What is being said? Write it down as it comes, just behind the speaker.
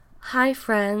Hi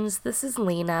friends, this is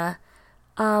Lena.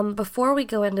 Before we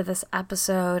go into this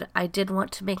episode, I did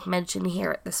want to make mention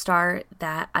here at the start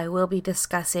that I will be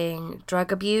discussing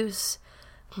drug abuse,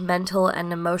 mental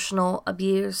and emotional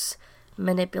abuse,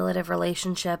 manipulative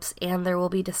relationships, and there will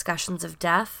be discussions of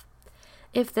death.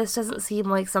 If this doesn't seem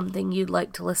like something you'd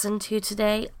like to listen to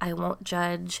today, I won't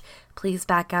judge. Please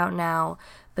back out now.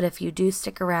 But if you do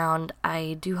stick around,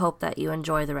 I do hope that you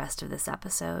enjoy the rest of this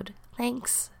episode.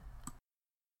 Thanks.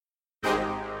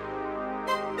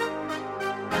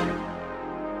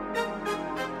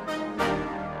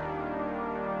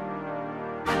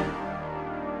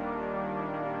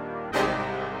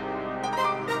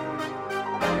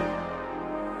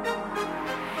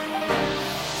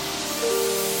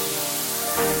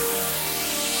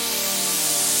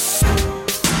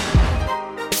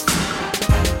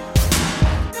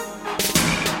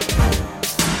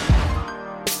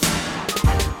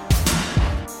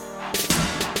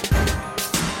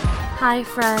 Hi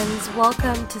friends,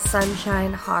 welcome to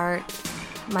Sunshine Heart.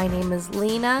 My name is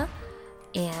Lena,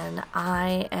 and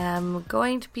I am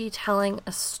going to be telling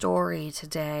a story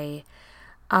today.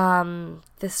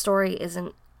 This story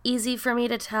isn't easy for me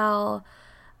to tell,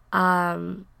 but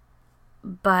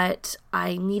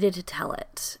I needed to tell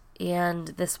it, and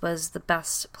this was the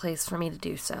best place for me to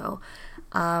do so.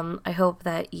 I hope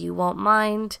that you won't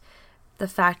mind the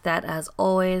fact that, as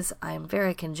always, I'm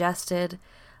very congested.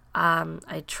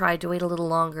 I tried to wait a little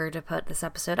longer to put this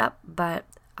episode up, but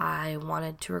I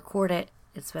wanted to record it.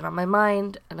 It's been on my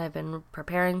mind, and I've been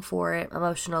preparing for it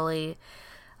emotionally.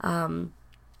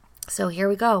 So here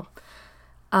we go.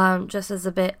 Just as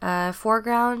a bit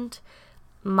foreground,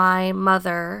 my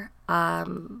mother,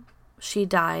 she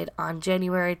died on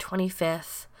January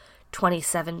 25th,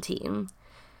 2017.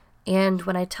 And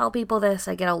when I tell people this,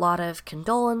 I get a lot of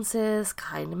condolences,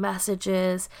 kind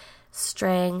messages,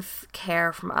 strength,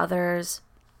 care from others,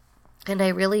 and I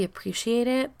really appreciate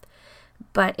it,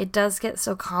 but it does get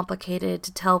so complicated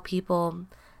to tell people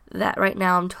that right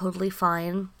now I'm totally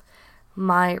fine.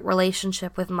 My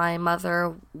relationship with my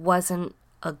mother wasn't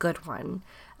a good one,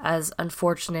 as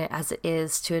unfortunate as it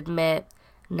is to admit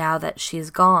now that she's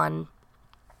gone.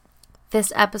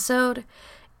 This episode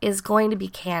is going to be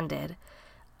candid.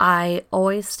 I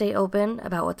always stay open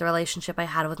about what the relationship I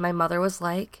had with my mother was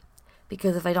like,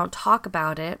 because if I don't talk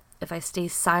about it, if I stay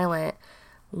silent,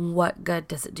 what good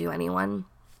does it do anyone?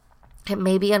 It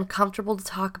may be uncomfortable to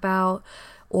talk about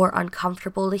or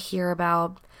uncomfortable to hear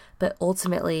about, but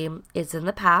ultimately it's in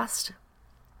the past,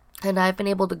 and I've been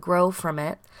able to grow from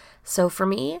it. So for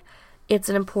me, it's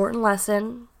an important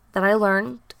lesson that I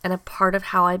learned and a part of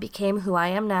how I became who I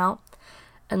am now,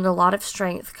 and a lot of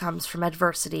strength comes from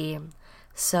adversity.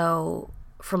 So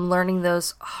from learning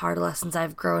those hard lessons,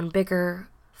 I've grown bigger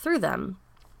through them.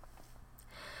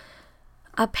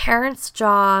 A parent's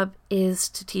job is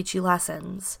to teach you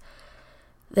lessons.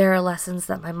 There are lessons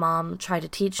that my mom tried to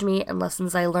teach me and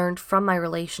lessons I learned from my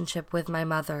relationship with my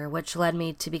mother, which led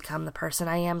me to become the person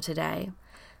I am today.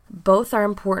 Both are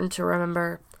important to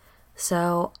remember,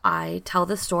 so I tell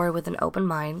this story with an open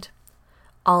mind.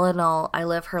 All in all, I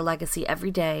live her legacy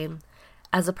every day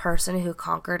as a person who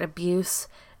conquered abuse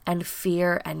and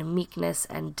fear and meekness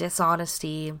and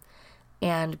dishonesty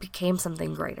and became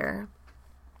something greater.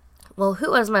 Well,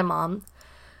 who was my mom?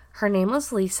 Her name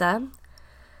was Lisa.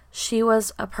 She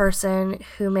was a person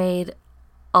who made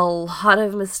a lot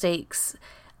of mistakes.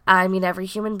 I mean, every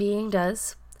human being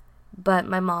does, but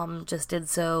my mom just did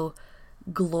so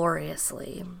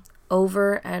gloriously,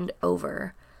 over and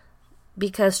over,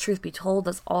 because truth be told,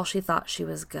 that's all she thought she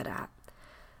was good at.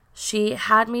 She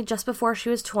had me just before she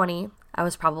was 20. I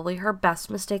was probably her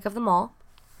best mistake of them all.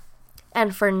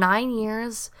 And for 9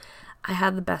 years, I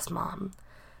had the best mom.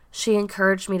 She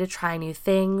encouraged me to try new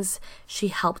things. She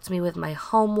helped me with my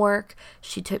homework.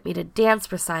 She took me to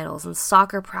dance recitals and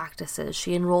soccer practices.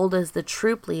 She enrolled as the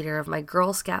troop leader of my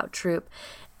Girl Scout troop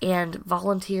and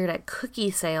volunteered at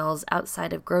cookie sales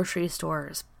outside of grocery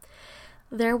stores.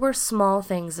 There were small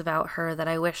things about her that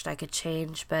I wished I could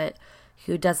change, but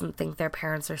who doesn't think their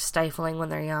parents are stifling when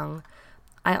they're young?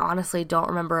 I honestly don't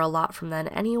remember a lot from then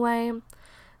anyway.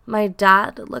 My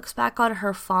dad looks back on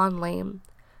her fondly.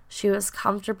 She was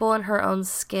comfortable in her own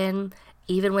skin,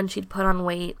 even when she'd put on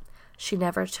weight. She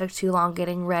never took too long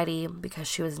getting ready because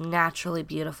she was naturally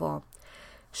beautiful.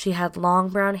 She had long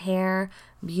brown hair,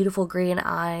 beautiful green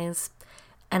eyes,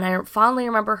 and I fondly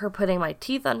remember her putting my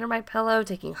teeth under my pillow,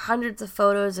 taking hundreds of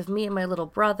photos of me and my little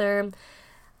brother,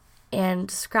 and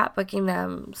scrapbooking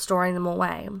them, storing them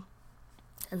away.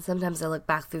 And sometimes I look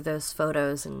back through those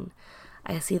photos and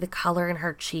I see the color in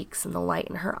her cheeks and the light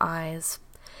in her eyes.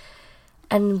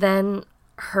 And then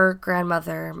her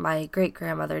grandmother, my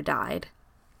great-grandmother, died.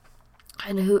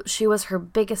 And she was her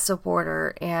biggest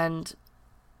supporter and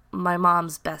my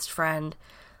mom's best friend.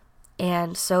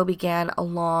 And so began a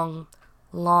long,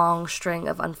 long string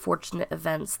of unfortunate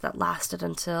events that lasted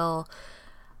until,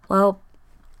 well,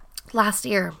 last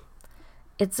year.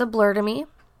 It's a blur to me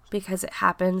because it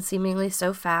happened seemingly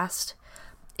so fast.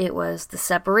 It was the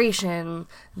separation,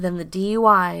 then the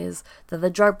DUIs, then the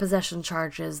drug possession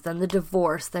charges, then the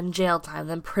divorce, then jail time,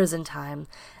 then prison time.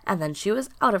 And then she was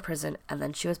out of prison, and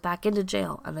then she was back into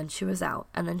jail, and then she was out,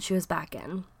 and then she was back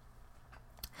in.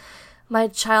 My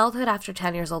childhood after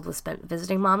 10 years old was spent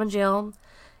visiting mom in jail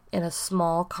in a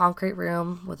small concrete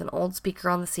room with an old speaker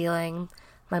on the ceiling,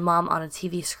 my mom on a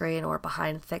TV screen or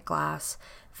behind thick glass.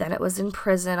 Then it was in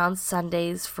prison on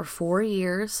Sundays for 4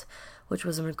 years, which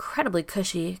was incredibly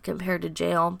cushy compared to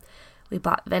jail. We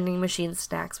bought vending machine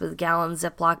snacks with gallon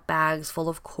Ziploc bags full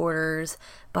of quarters,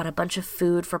 bought a bunch of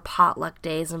food for potluck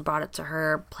days and brought it to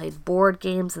her, played board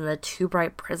games in the Too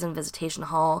Bright prison visitation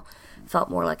hall, felt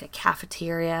more like a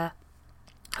cafeteria.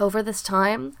 Over this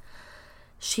time,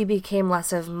 she became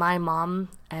less of my mom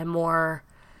and more,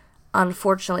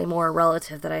 unfortunately, more a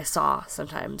relative that I saw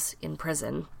sometimes in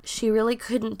prison. She really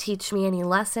couldn't teach me any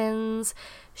lessons.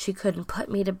 She couldn't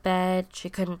put me to bed. She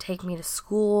couldn't take me to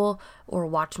school or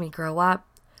watch me grow up.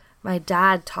 My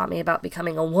dad taught me about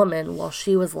becoming a woman while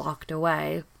she was locked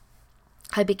away.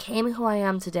 I became who I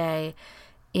am today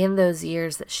in those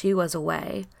years that she was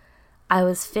away. I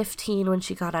was 15 when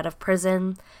she got out of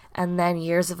prison, and then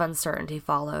years of uncertainty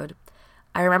followed.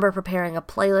 I remember preparing a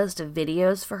playlist of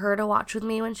videos for her to watch with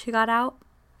me when she got out.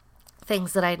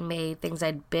 Things that I'd made, things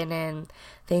I'd been in,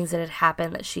 things that had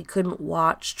happened that she couldn't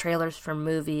watch, trailers from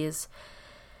movies.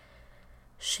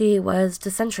 She was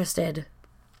disinterested,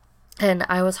 and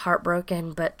I was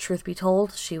heartbroken, but truth be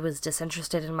told, she was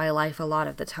disinterested in my life a lot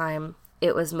of the time.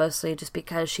 It was mostly just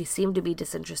because she seemed to be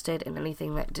disinterested in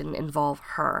anything that didn't involve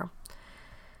her.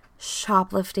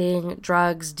 Shoplifting,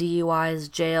 drugs, DUIs,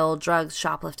 jail, drugs,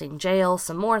 shoplifting, jail,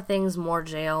 some more things, more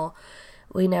jail.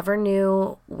 We never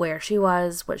knew where she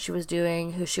was, what she was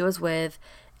doing, who she was with,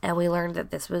 and we learned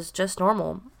that this was just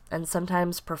normal and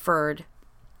sometimes preferred.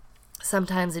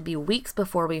 Sometimes it'd be weeks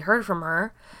before we heard from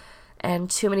her, and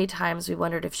too many times we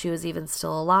wondered if she was even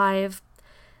still alive.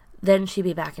 Then she'd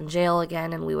be back in jail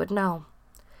again, and we would know.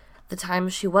 The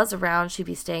times she was around, she'd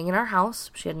be staying in our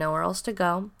house. She had nowhere else to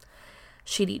go.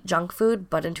 She'd eat junk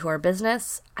food, butt into our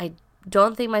business. I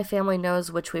don't think my family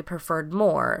knows which we preferred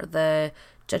more, the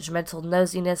judgmental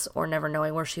nosiness or never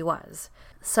knowing where she was.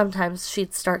 Sometimes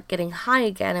she'd start getting high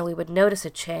again and we would notice a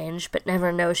change, but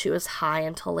never know she was high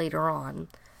until later on.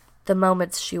 The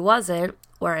moments she wasn't,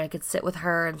 where I could sit with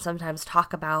her and sometimes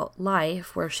talk about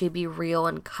life, where she'd be real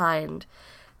and kind,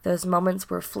 those moments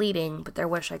were fleeting, but I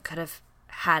wish I could have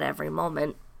had every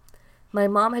moment. My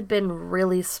mom had been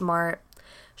really smart.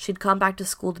 She'd come back to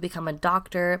school to become a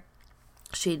doctor.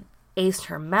 She'd aced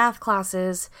her math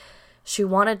classes. She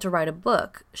wanted to write a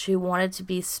book. She wanted to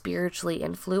be spiritually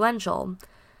influential.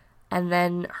 And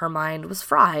then her mind was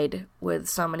fried with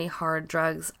so many hard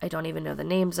drugs I don't even know the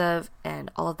names of, and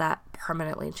all of that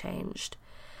permanently changed.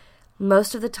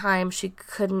 Most of the time, she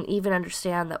couldn't even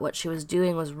understand that what she was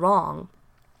doing was wrong,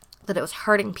 that it was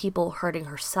hurting people, hurting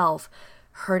herself,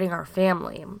 hurting our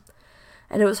family.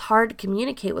 And it was hard to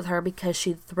communicate with her because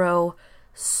she'd throw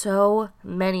so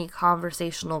many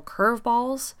conversational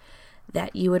curveballs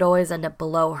that you would always end up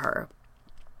below her.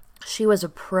 She was a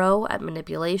pro at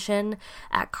manipulation,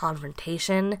 at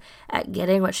confrontation, at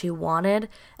getting what she wanted,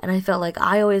 and I felt like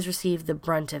I always received the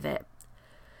brunt of it.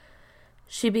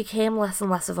 She became less and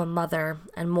less of a mother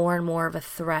and more of a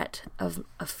threat, of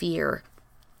a fear.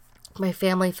 My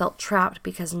family felt trapped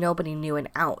because nobody knew an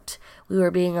out. We were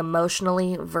being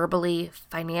emotionally, verbally,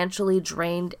 financially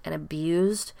drained and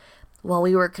abused, while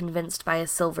we were convinced by a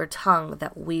silver tongue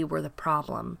that we were the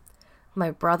problem.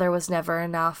 My brother was never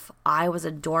enough. I was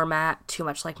a doormat, too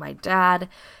much like my dad,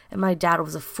 and my dad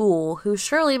was a fool who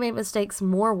surely made mistakes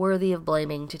more worthy of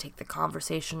blaming to take the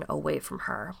conversation away from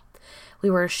her. We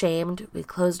were ashamed, we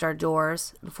closed our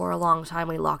doors, and for a long time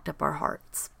we locked up our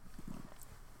hearts.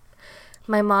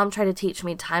 My mom tried to teach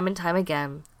me time and time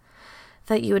again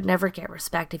that you would never get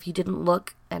respect if you didn't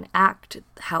look and act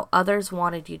how others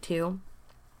wanted you to,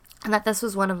 and that this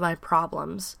was one of my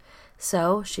problems.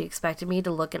 So she expected me to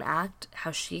look and act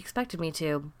how she expected me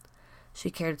to.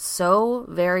 She cared so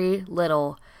very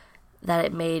little that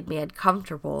it made me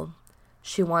uncomfortable.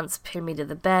 She once pinned me to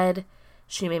the bed.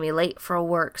 She made me late for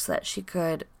work so that she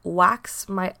could wax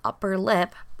my upper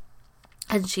lip,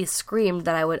 and she screamed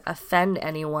that I would offend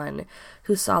anyone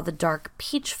who saw the dark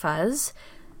peach fuzz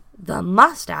the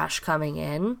mustache coming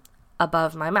in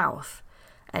above my mouth.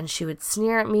 And she would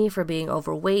sneer at me for being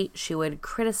overweight. She would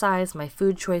criticize my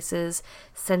food choices,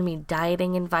 send me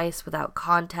dieting advice without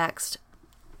context.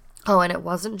 Oh, and it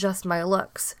wasn't just my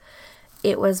looks.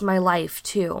 It was my life,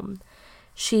 too.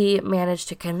 She managed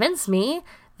to convince me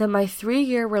that my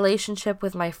 3-year relationship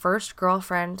with my first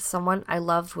girlfriend, someone I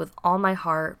loved with all my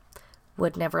heart,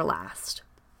 would never last.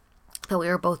 That we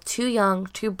were both too young,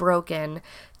 too broken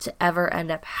to ever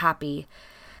end up happy.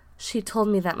 She told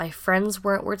me that my friends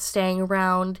weren't worth staying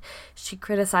around. She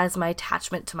criticized my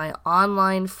attachment to my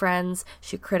online friends.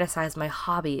 She criticized my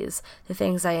hobbies, the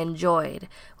things I enjoyed,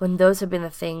 when those had been the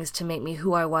things to make me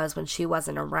who I was when she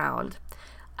wasn't around.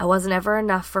 I wasn't ever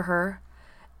enough for her,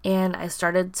 and I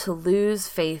started to lose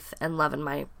faith and love in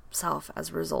myself as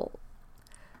a result.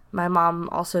 My mom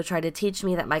also tried to teach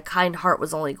me that my kind heart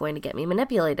was only going to get me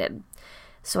manipulated,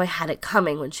 so I had it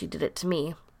coming when she did it to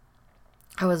me.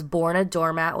 I was born a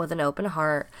doormat with an open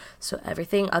heart, so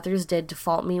everything others did to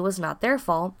fault me was not their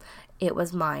fault, it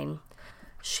was mine.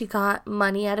 She got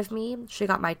money out of me, she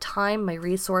got my time, my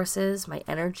resources, my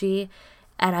energy,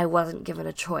 and I wasn't given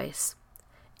a choice.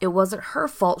 It wasn't her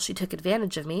fault she took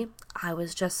advantage of me, I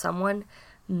was just someone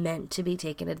meant to be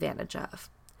taken advantage of.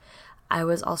 I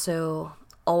was also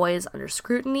always under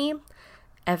scrutiny.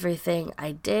 Everything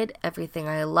I did, everything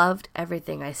I loved,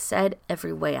 everything I said,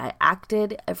 every way I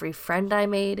acted, every friend I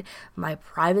made, my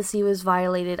privacy was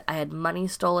violated, I had money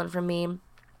stolen from me,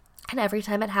 and every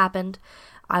time it happened,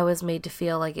 I was made to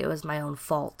feel like it was my own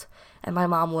fault, and my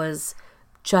mom was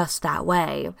just that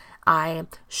way. I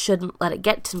shouldn't let it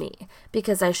get to me,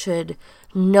 because I should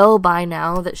know by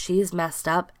now that she's messed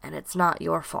up and it's not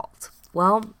your fault.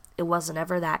 Well, it wasn't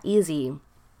ever that easy.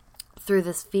 Through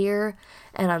this fear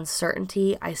and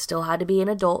uncertainty, I still had to be an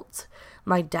adult.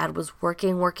 My dad was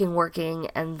working,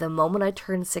 and the moment I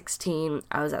turned 16,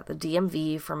 I was at the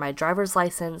DMV for my driver's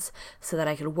license so that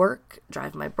I could work,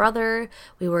 drive my brother.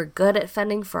 We were good at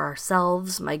fending for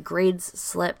ourselves. My grades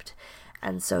slipped,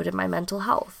 and so did my mental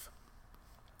health.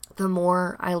 The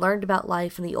more I learned about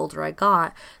life and the older I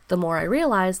got, the more I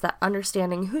realized that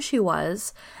understanding who she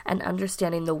was and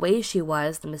understanding the way she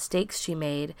was, the mistakes she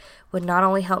made, would not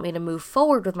only help me to move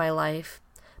forward with my life,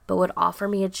 but would offer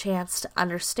me a chance to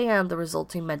understand the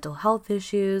resulting mental health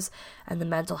issues and the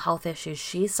mental health issues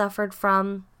she suffered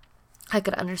from. I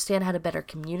could understand how to better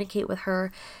communicate with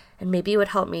her, and maybe it would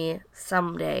help me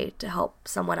someday to help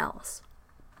someone else.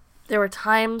 There were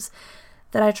times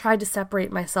that I tried to separate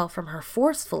myself from her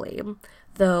forcefully,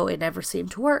 though it never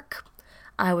seemed to work.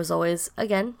 I was always,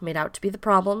 again, made out to be the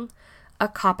problem, a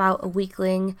cop-out, a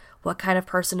weakling, what kind of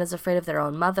person is afraid of their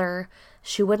own mother.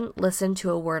 She wouldn't listen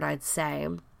to a word I'd say.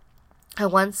 I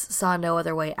once saw no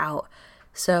other way out,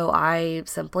 so I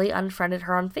simply unfriended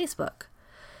her on Facebook,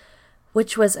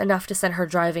 which was enough to send her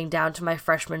driving down to my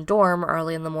freshman dorm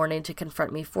early in the morning to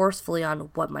confront me forcefully on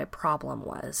what my problem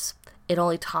was. It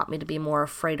only taught me to be more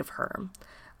afraid of her.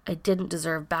 I didn't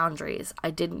deserve boundaries. I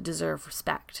didn't deserve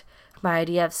respect. My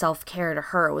idea of self-care to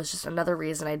her was just another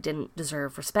reason I didn't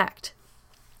deserve respect.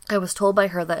 I was told by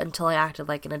her that until I acted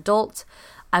like an adult,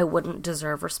 I wouldn't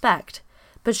deserve respect.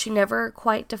 But she never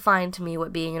quite defined to me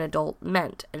what being an adult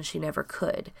meant, and she never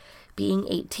could. Being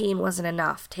 18 wasn't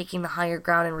enough. Taking the higher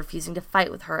ground and refusing to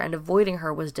fight with her and avoiding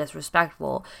her was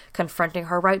disrespectful. Confronting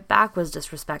her right back was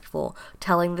disrespectful.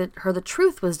 Telling her the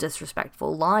truth was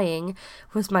disrespectful. Lying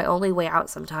was my only way out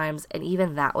sometimes, and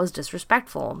even that was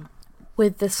disrespectful.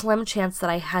 With the slim chance that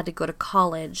I had to go to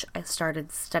college, I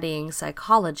started studying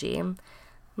psychology.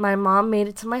 My mom made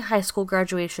it to my high school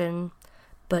graduation,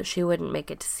 but she wouldn't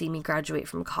make it to see me graduate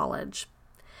from college.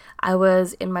 I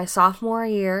was in my sophomore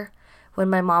year when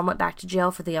my mom went back to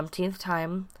jail for the umpteenth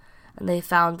time, and they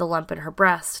found the lump in her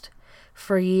breast.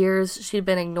 For years, she'd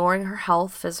been ignoring her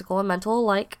health, physical and mental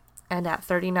alike, and at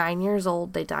 39 years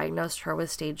old, they diagnosed her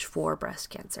with stage 4 breast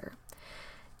cancer.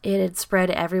 It had spread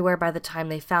everywhere by the time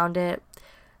they found it.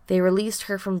 They released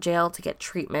her from jail to get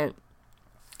treatment.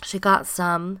 She got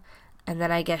some, and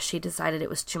then I guess she decided it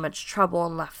was too much trouble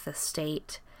and left the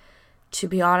state. To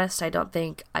be honest, I don't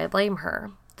think I blame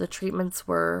her. The treatments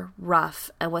were rough,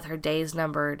 and with her days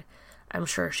numbered, I'm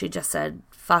sure she just said,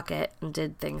 fuck it, and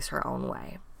did things her own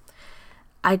way.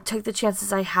 I took the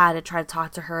chances I had to try to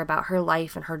talk to her about her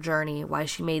life and her journey, why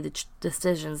she made the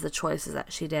decisions, the choices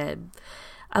that she did.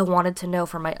 I wanted to know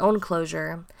for my own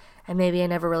closure, and maybe I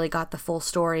never really got the full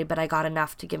story, but I got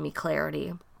enough to give me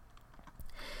clarity.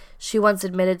 She once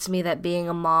admitted to me that being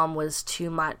a mom was too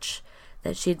much,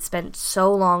 that she'd spent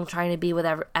so long trying to be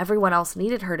what everyone else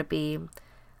needed her to be,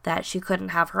 that she couldn't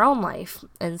have her own life,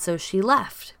 and so she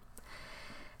left.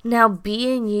 Now,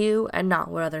 being you and not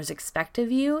what others expect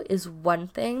of you is one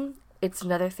thing. It's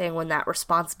another thing when that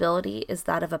responsibility is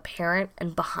that of a parent,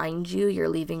 and behind you, you're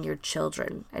leaving your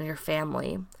children and your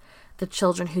family. The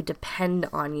children who depend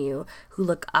on you, who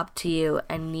look up to you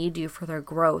and need you for their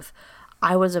growth.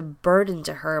 I was a burden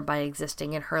to her by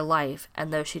existing in her life,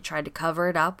 and though she tried to cover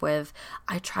it up with,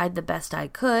 "I tried the best I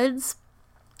could,"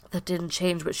 that didn't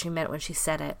change what she meant when she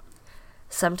said it.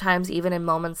 Sometimes, even in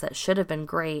moments that should have been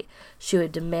great, she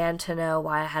would demand to know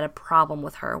why I had a problem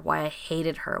with her, why I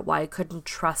hated her, why I couldn't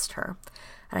trust her.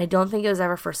 And I don't think it was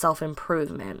ever for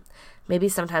self-improvement. Maybe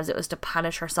sometimes it was to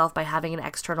punish herself by having an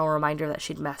external reminder that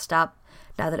she'd messed up,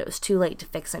 now that it was too late to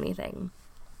fix anything.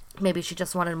 Maybe she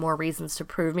just wanted more reasons to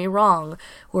prove me wrong,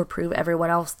 or prove everyone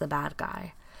else the bad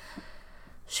guy.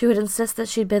 She would insist that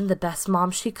she'd been the best mom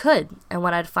she could, and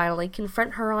when I'd finally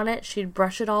confront her on it, she'd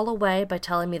brush it all away by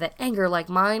telling me that anger like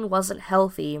mine wasn't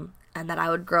healthy, and that I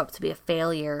would grow up to be a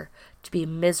failure, to be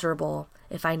miserable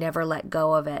if I never let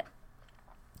go of it.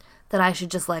 That I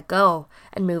should just let go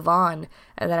and move on,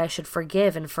 and that I should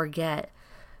forgive and forget.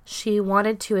 She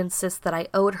wanted to insist that I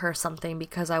owed her something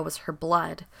because I was her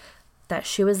blood, that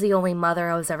she was the only mother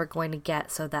I was ever going to get,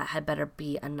 so that had better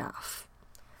be enough.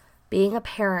 Being a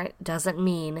parent doesn't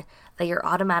mean that you're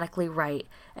automatically right,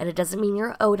 and it doesn't mean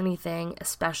you're owed anything,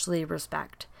 especially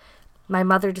respect. My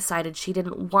mother decided she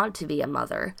didn't want to be a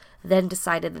mother, then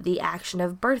decided that the action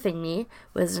of birthing me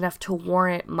was enough to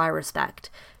warrant my respect.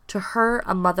 To her,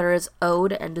 a mother is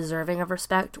owed and deserving of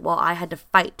respect, while I had to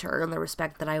fight to earn the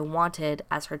respect that I wanted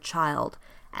as her child,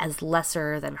 as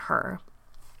lesser than her.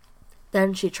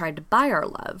 Then she tried to buy our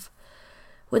love.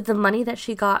 With the money that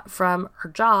she got from her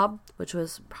job, which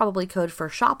was probably code for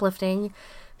shoplifting,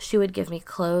 she would give me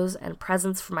clothes and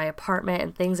presents for my apartment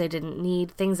and things I didn't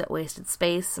need, things that wasted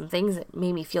space, and things that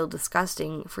made me feel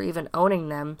disgusting for even owning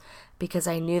them because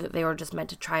I knew that they were just meant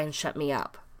to try and shut me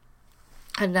up.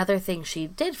 Another thing she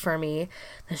did for me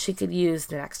that she could use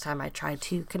the next time I tried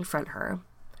to confront her.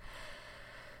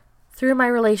 Through my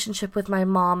relationship with my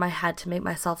mom, I had to make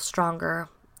myself stronger.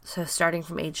 So starting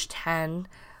from age 10,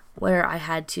 where I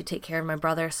had to take care of my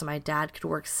brother so my dad could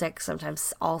work 6,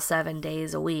 sometimes all 7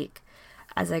 days a week.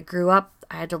 As I grew up,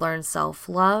 I had to learn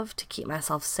self-love to keep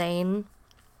myself sane,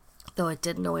 though it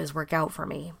didn't always work out for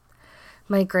me.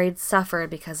 My grades suffered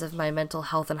because of my mental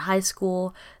health in high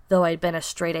school, though I'd been a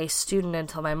straight-A student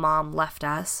until my mom left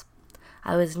us.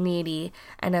 I was needy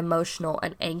and emotional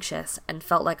and anxious and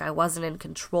felt like I wasn't in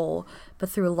control, but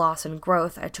through loss and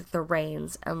growth, I took the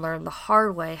reins and learned the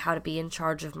hard way how to be in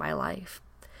charge of my life.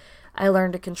 I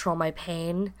learned to control my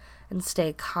pain and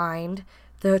stay kind,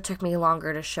 though it took me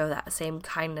longer to show that same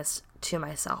kindness to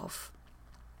myself.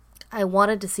 I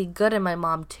wanted to see good in my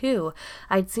mom, too.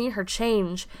 I'd seen her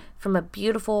change from a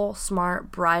beautiful,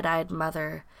 smart, bright-eyed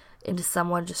mother into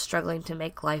someone just struggling to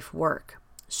make life work.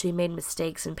 She made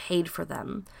mistakes and paid for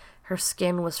them. Her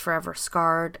skin was forever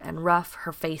scarred and rough,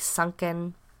 her face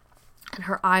sunken, and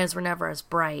her eyes were never as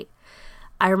bright.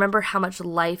 I remember how much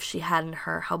life she had in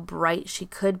her, how bright she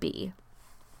could be.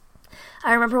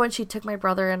 I remember when she took my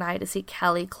brother and I to see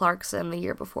Kelly Clarkson the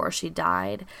year before she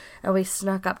died, and we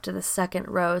snuck up to the second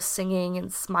row singing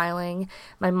and smiling.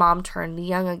 My mom turned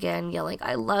young again, yelling,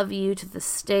 "I love you," to the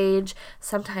stage.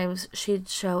 Sometimes she'd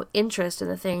show interest in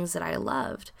the things that I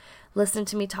loved. Listen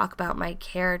to me talk about my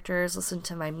characters, listen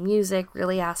to my music,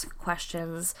 really ask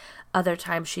questions. Other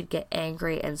times she'd get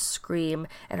angry and scream,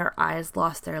 and her eyes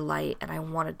lost their light, and I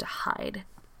wanted to hide.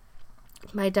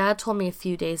 My dad told me a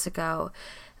few days ago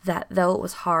that though it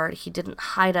was hard, he didn't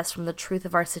hide us from the truth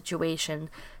of our situation,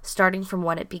 starting from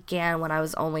when it began when I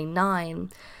was only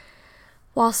 9.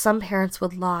 While some parents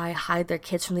would lie, hide their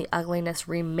kids from the ugliness,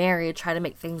 remarry, try to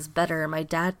make things better, my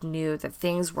dad knew that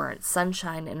things weren't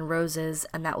sunshine and roses,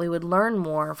 and that we would learn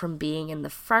more from being in the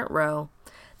front row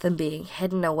than being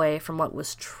hidden away from what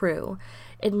was true.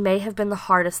 It may have been the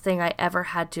hardest thing I ever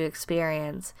had to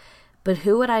experience, but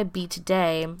who would I be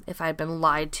today if I'd been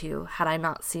lied to had I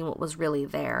not seen what was really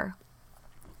there?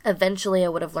 Eventually I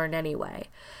would have learned anyway.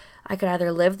 I could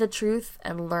either live the truth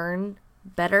and learn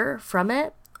better from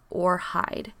it, or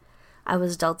hide. I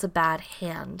was dealt a bad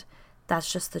hand.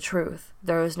 That's just the truth.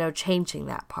 There was no changing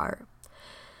that part.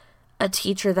 A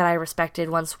teacher that I respected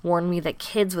once warned me that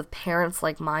kids with parents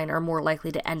like mine are more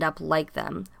likely to end up like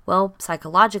them. Well,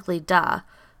 psychologically, duh.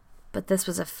 But this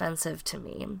was offensive to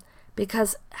me.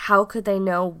 Because how could they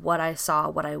know what I saw,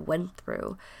 what I went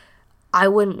through? I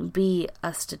wouldn't be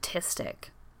a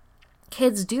statistic.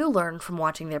 Kids do learn from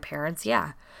watching their parents,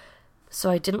 yeah. So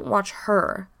I didn't watch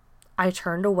her. I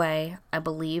turned away, I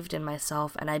believed in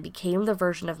myself, and I became the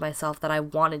version of myself that I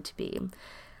wanted to be.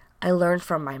 I learned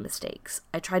from my mistakes.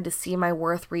 I tried to see my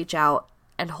worth, reach out,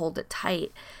 and hold it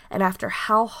tight. And after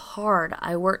how hard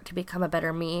I worked to become a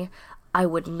better me, I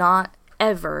would not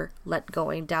ever let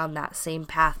going down that same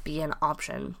path be an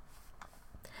option.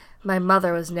 My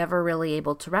mother was never really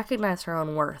able to recognize her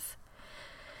own worth,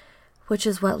 which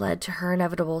is what led to her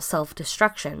inevitable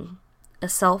self-destruction, a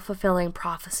self-fulfilling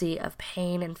prophecy of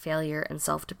pain and failure and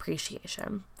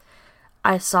self-depreciation.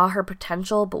 I saw her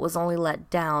potential but was only let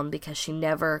down because she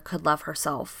never could love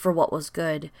herself for what was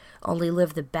good, only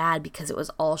live the bad because it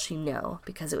was all she knew,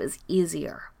 because it was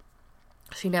easier.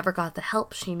 She never got the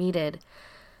help she needed.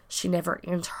 She never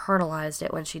internalized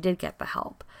it when she did get the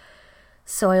help.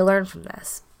 So I learned from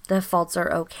this. The faults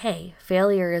are okay.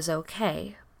 Failure is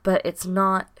okay. But it's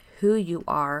not who you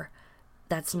are.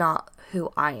 That's not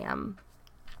who I am.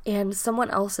 And someone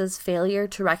else's failure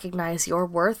to recognize your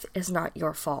worth is not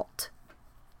your fault.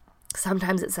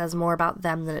 Sometimes it says more about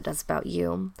them than it does about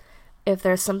you. If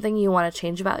there's something you want to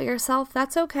change about yourself,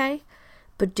 that's okay.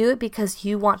 But do it because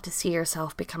you want to see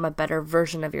yourself become a better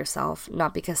version of yourself,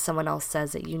 not because someone else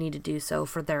says that you need to do so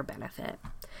for their benefit.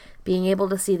 Being able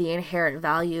to see the inherent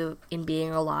value in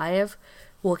being alive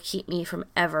will keep me from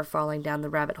ever falling down the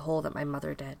rabbit hole that my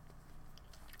mother did.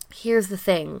 Here's the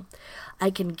thing. I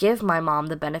can give my mom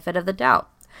the benefit of the doubt.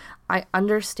 I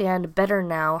understand better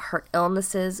now her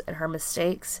illnesses and her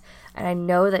mistakes, and I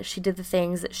know that she did the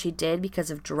things that she did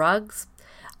because of drugs.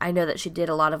 I know that she did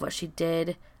a lot of what she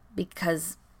did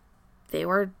because they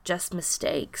were just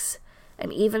mistakes.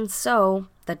 And even so,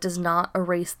 that does not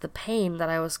erase the pain that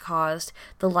I was caused,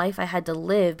 the life I had to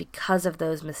live because of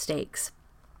those mistakes.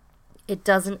 It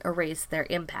doesn't erase their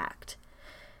impact.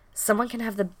 Someone can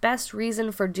have the best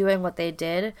reason for doing what they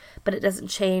did, but it doesn't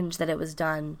change that it was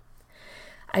done.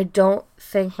 I don't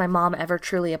think my mom ever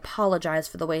truly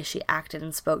apologized for the way she acted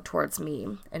and spoke towards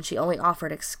me, and she only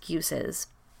offered excuses.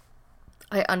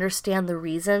 I understand the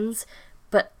reasons,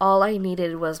 but all I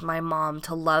needed was my mom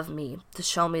to love me, to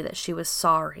show me that she was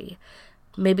sorry.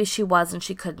 Maybe she was and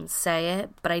she couldn't say it,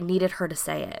 but I needed her to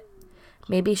say it.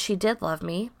 Maybe she did love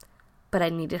me, but I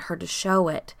needed her to show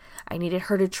it. I needed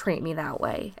her to treat me that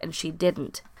way, and she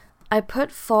didn't. I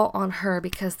put fault on her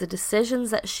because the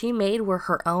decisions that she made were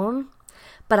her own,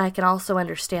 but I can also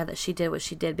understand that she did what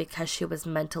she did because she was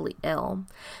mentally ill.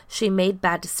 She made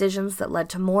bad decisions that led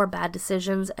to more bad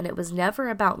decisions, and it was never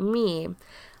about me.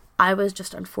 I was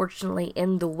just unfortunately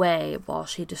in the way while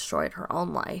she destroyed her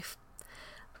own life.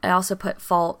 I also put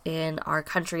fault in our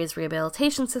country's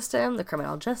rehabilitation system, the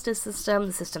criminal justice system,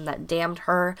 the system that damned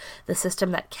her, the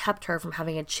system that kept her from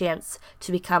having a chance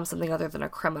to become something other than a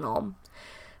criminal.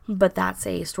 But that's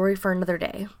a story for another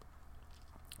day.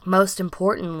 Most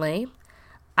importantly,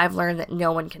 I've learned that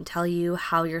no one can tell you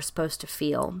how you're supposed to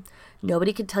feel.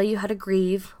 Nobody can tell you how to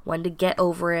grieve, when to get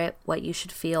over it, what you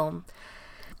should feel.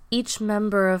 Each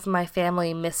member of my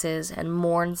family misses and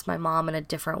mourns my mom in a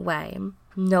different way.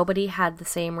 Nobody had the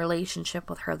same relationship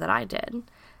with her that I did.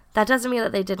 That doesn't mean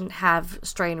that they didn't have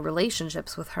strained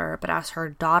relationships with her, but as her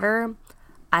daughter,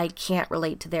 I can't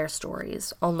relate to their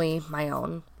stories, only my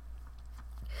own.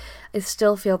 I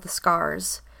still feel the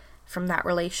scars from that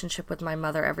relationship with my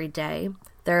mother every day.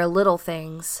 There are little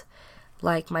things,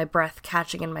 like my breath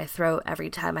catching in my throat every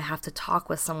time I have to talk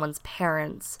with someone's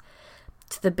parents,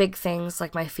 to the big things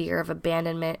like my fear of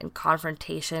abandonment and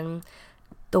confrontation,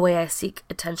 the way I seek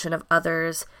attention of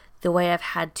others, the way I've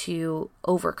had to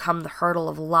overcome the hurdle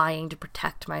of lying to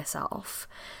protect myself.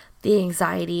 The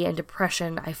anxiety and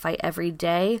depression I fight every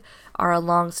day are a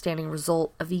long-standing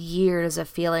result of years of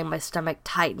feeling my stomach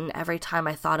tighten every time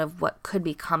I thought of what could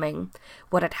be coming,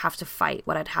 what I'd have to fight,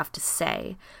 what I'd have to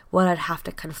say, what I'd have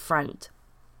to confront.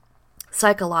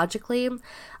 Psychologically,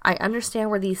 I understand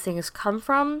where these things come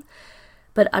from,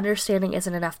 but understanding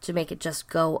isn't enough to make it just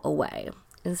go away.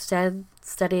 Instead,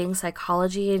 studying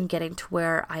psychology and getting to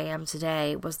where I am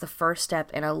today was the first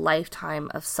step in a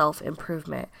lifetime of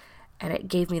self-improvement, and it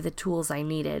gave me the tools I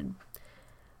needed.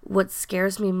 What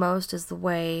scares me most is the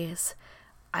ways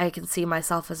I can see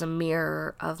myself as a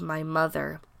mirror of my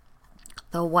mother.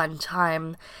 The one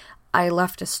time I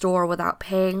left a store without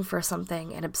paying for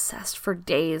something and obsessed for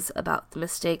days about the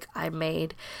mistake I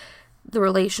made. The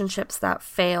relationships that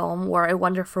fail, where I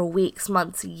wonder for weeks,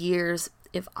 months, years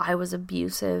if I was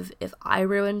abusive, if I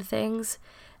ruined things,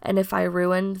 and if I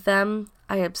ruined them,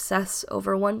 I obsess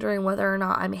over wondering whether or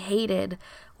not I'm hated,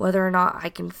 whether or not I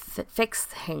can fix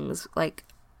things like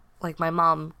my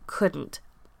mom couldn't.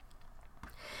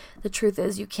 The truth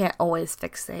is, you can't always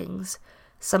fix things.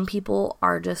 Some people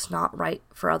are just not right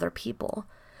for other people.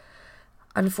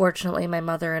 Unfortunately, my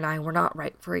mother and I were not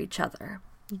right for each other.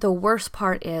 The worst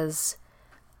part is,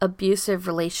 Abusive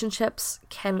relationships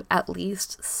can at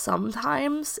least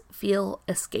sometimes feel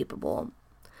escapable.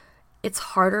 It's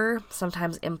harder,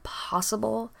 sometimes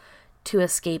impossible, to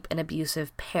escape an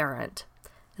abusive parent,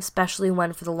 especially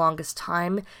when for the longest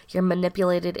time you're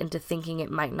manipulated into thinking it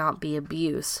might not be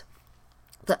abuse,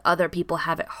 that other people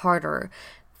have it harder,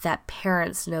 that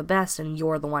parents know best and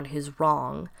you're the one who's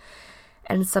wrong.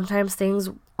 And sometimes things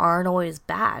aren't always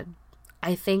bad.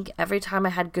 I think every time I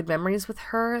had good memories with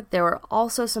her, there were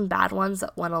also some bad ones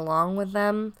that went along with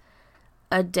them.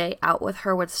 A day out with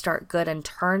her would start good and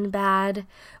turn bad,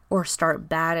 or start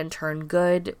bad and turn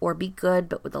good, or be good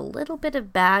but with a little bit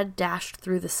of bad dashed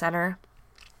through the center.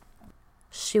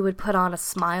 She would put on a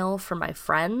smile for my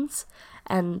friends,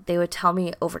 and they would tell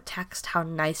me over text how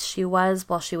nice she was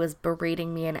while she was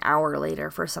berating me an hour later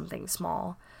for something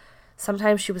small.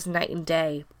 Sometimes she was night and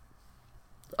day.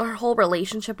 Our whole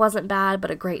relationship wasn't bad,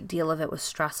 but a great deal of it was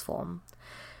stressful.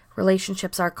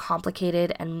 Relationships are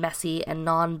complicated and messy and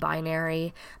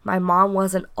non-binary. My mom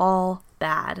wasn't all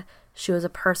bad. She was a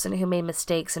person who made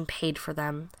mistakes and paid for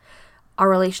them. Our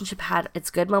relationship had its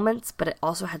good moments, but it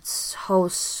also had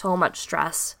so much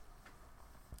stress.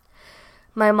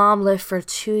 My mom lived for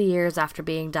 2 years after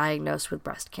being diagnosed with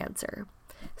breast cancer.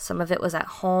 Some of it was at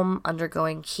home,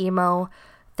 undergoing chemo.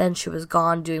 Then she was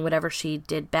gone doing whatever she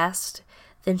did best.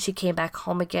 Then she came back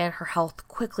home again. Her health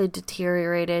quickly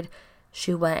deteriorated.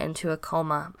 She went into a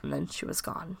coma, and then she was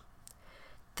gone.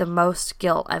 The most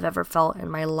guilt I've ever felt in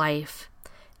my life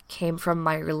came from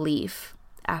my relief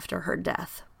after her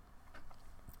death.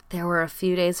 There were a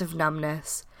few days of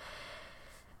numbness,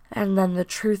 and then the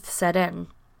truth set in.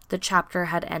 The chapter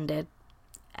had ended.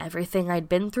 Everything I'd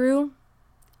been through,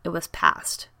 it was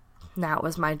past. Now it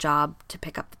was my job to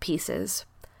pick up the pieces.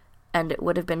 And it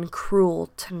would have been cruel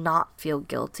to not feel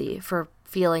guilty for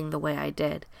feeling the way I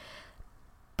did.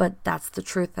 But that's the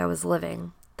truth I was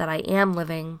living, that I am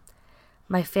living.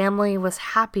 My family was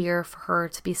happier for her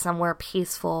to be somewhere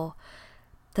peaceful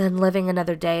than living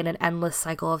another day in an endless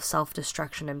cycle of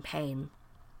self-destruction and pain.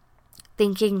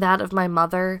 Thinking that of my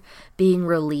mother being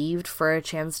relieved for a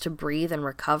chance to breathe and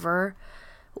recover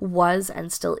was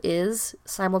and still is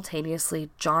simultaneously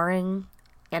jarring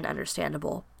and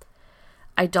understandable.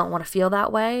 I don't want to feel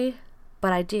that way,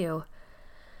 but I do.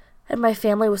 And my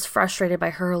family was frustrated by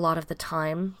her a lot of the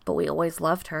time, but we always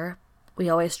loved her. We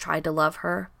always tried to love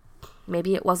her.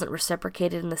 Maybe it wasn't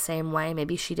reciprocated in the same way.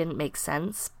 Maybe she didn't make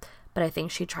sense, but I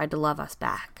think she tried to love us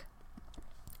back.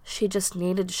 She just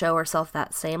needed to show herself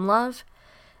that same love,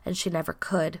 and she never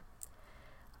could.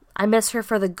 I miss her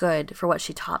for the good, for what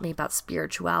she taught me about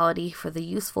spirituality, for the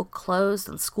useful clothes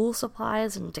and school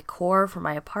supplies and decor for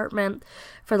my apartment,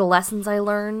 for the lessons I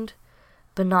learned,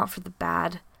 but not for the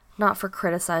bad, not for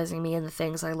criticizing me and the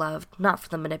things I loved, not for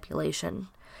the manipulation,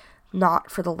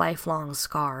 not for the lifelong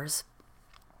scars.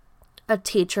 A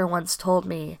teacher once told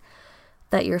me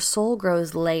that your soul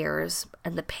grows layers,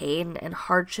 and the pain and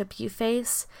hardship you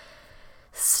face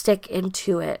stick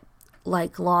into it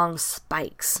like long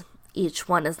spikes. Each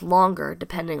one is longer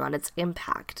depending on its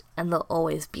impact, and they'll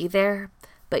always be there,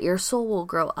 but your soul will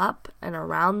grow up and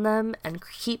around them and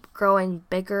keep growing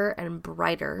bigger and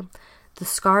brighter. The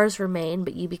scars remain,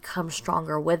 but you become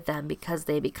stronger with them because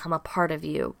they become a part of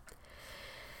you.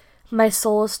 My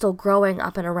soul is still growing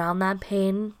up and around that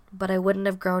pain, but I wouldn't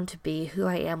have grown to be who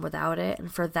I am without it, and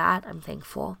for that I'm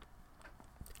thankful.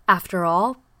 After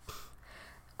all,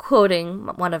 quoting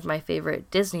one of my favorite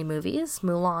Disney movies,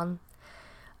 Mulan,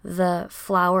 the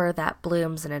flower that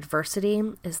blooms in adversity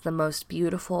is the most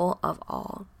beautiful of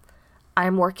all.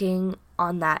 I'm working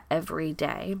on that every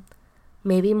day.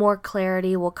 Maybe more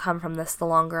clarity will come from this the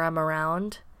longer I'm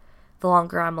around, the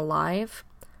longer I'm alive,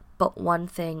 but one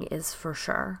thing is for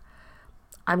sure.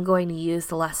 I'm going to use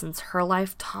the lessons her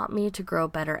life taught me to grow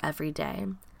better every day.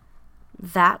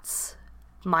 That's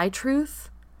my truth,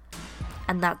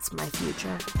 and that's my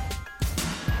future.